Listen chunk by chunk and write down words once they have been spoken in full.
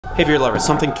Hey beer lovers,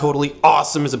 something totally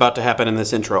awesome is about to happen in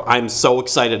this intro. I'm so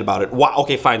excited about it. Wow,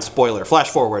 okay, fine, spoiler. Flash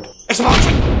forward.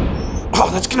 Explosion! Oh,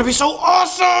 that's gonna be so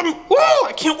awesome! Woo!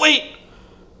 I can't wait!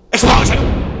 Explosion!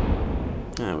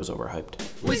 I was overhyped.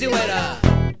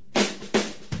 WheezyWaiter!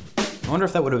 I wonder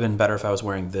if that would have been better if I was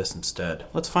wearing this instead.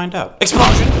 Let's find out.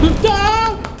 Explosion!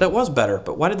 That was better,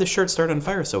 but why did the shirt start on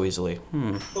fire so easily?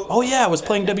 Oh yeah, I was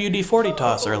playing WD-40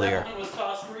 toss earlier.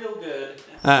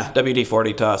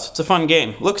 WD-40 toss. It's a fun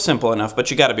game. Looks simple enough, but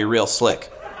you gotta be real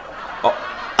slick. Oh,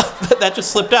 that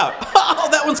just slipped out. Oh,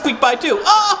 that one squeaked by too.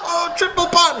 Oh, triple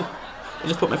pun! I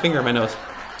just put my finger in my nose.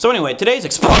 So anyway, today's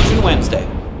Explosion Wednesday.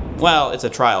 Well, it's a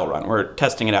trial run. We're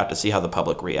testing it out to see how the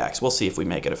public reacts. We'll see if we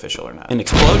make it official or not. In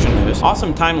explosion news,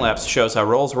 awesome time-lapse shows how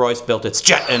Rolls-Royce built its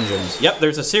jet engines. Yep,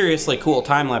 there's a seriously cool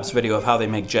time-lapse video of how they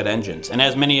make jet engines. And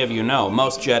as many of you know,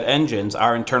 most jet engines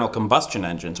are internal combustion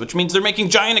engines, which means they're making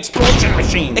giant explosion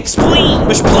machines. Explosion!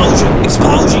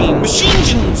 Explosion!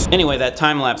 Machine-gens! Anyway, that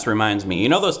time-lapse reminds me. You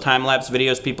know those time-lapse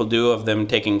videos people do of them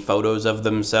taking photos of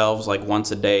themselves like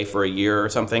once a day for a year or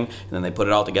something, and then they put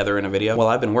it all together in a video? Well,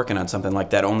 I've been working on something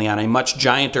like that, only on a much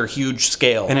gianter, huge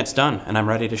scale. And it's done, and I'm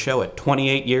ready to show it.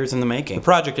 28 years in the making. The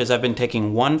project is I've been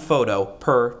taking one photo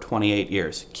per 28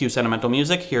 years. Cue sentimental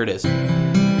music, here it is.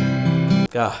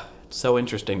 Ah, it's so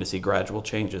interesting to see gradual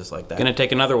changes like that. Gonna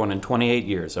take another one in 28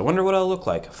 years. I wonder what it'll look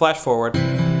like. Flash forward.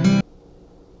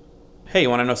 Hey, you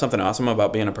wanna know something awesome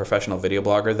about being a professional video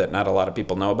blogger that not a lot of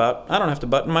people know about? I don't have to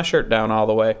button my shirt down all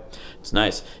the way. It's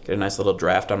nice. Get a nice little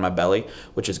draft on my belly,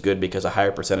 which is good because a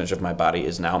higher percentage of my body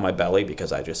is now my belly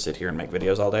because I just sit here and make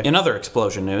videos all day. In other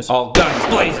explosion news, all guns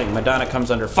blazing, Madonna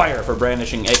comes under fire for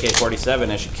brandishing AK-47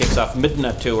 as she kicks off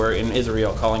Midnight tour in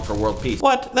Israel calling for world peace.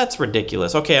 What? That's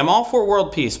ridiculous. Okay, I'm all for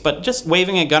world peace, but just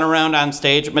waving a gun around on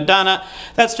stage, Madonna,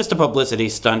 that's just a publicity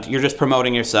stunt. You're just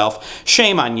promoting yourself.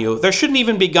 Shame on you. There shouldn't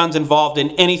even be guns involved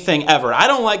in anything ever. I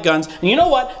don't like guns, and you know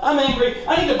what? I'm angry.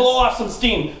 I need to blow off some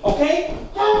steam, okay?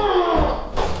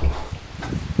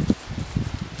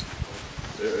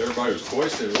 Everybody was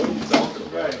questioning what you talking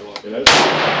about.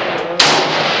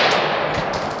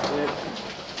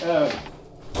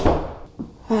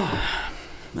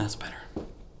 That's better.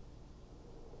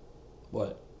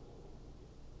 What?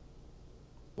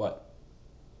 What?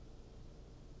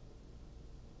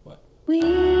 What?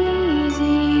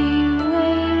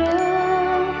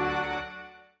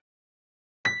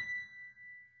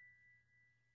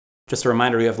 Just a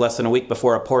reminder, we have less than a week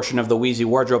before a portion of the Wheezy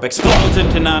wardrobe explodes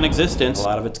into non-existence. A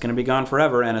lot of it's gonna be gone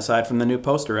forever, and aside from the new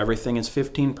poster, everything is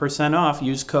 15% off.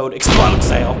 Use code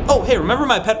EXPLODESALE. Oh, hey, remember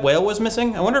my pet whale was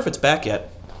missing? I wonder if it's back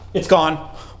yet. It's gone.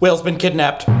 Whale's been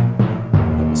kidnapped.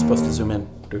 I was supposed to zoom in.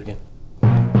 Do it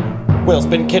again. Whale's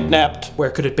been kidnapped. Where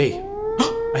could it be?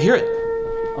 I hear it.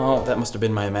 Oh, that must have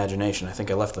been my imagination. I think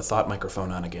I left the thought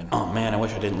microphone on again. Oh man, I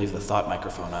wish I didn't leave the thought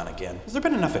microphone on again. Has there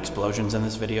been enough explosions in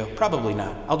this video? Probably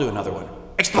not. I'll do another one.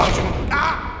 Explosion!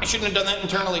 Ah! I shouldn't have done that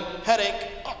internally. Headache.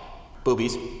 Oh.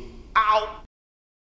 Boobies. Ow!